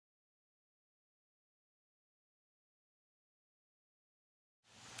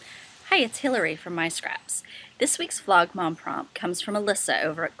Hi, it's Hillary from My Scraps. This week's vlog mom prompt comes from Alyssa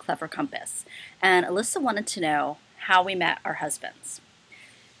over at Clever Compass, and Alyssa wanted to know how we met our husbands.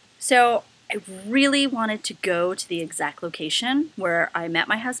 So I really wanted to go to the exact location where I met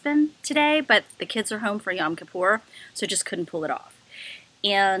my husband today, but the kids are home for Yom Kippur, so I just couldn't pull it off.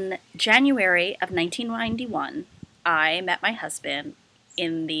 In January of 1991, I met my husband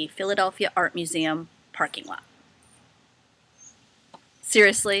in the Philadelphia Art Museum parking lot.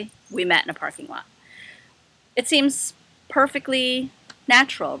 Seriously, we met in a parking lot. It seems perfectly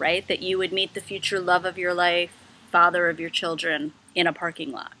natural, right, that you would meet the future love of your life, father of your children, in a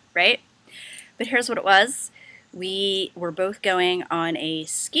parking lot, right? But here's what it was. We were both going on a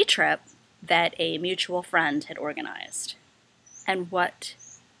ski trip that a mutual friend had organized. And what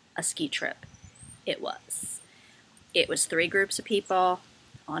a ski trip it was. It was 3 groups of people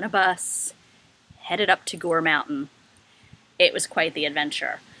on a bus headed up to Gore Mountain. It was quite the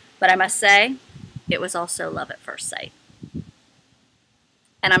adventure. But I must say, it was also love at first sight.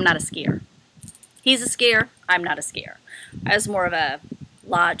 And I'm not a skier. He's a skier, I'm not a skier. I was more of a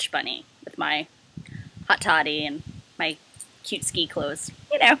lodge bunny with my hot toddy and my cute ski clothes,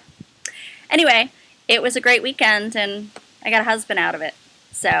 you know. Anyway, it was a great weekend and I got a husband out of it.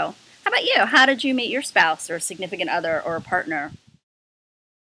 So, how about you? How did you meet your spouse or significant other or a partner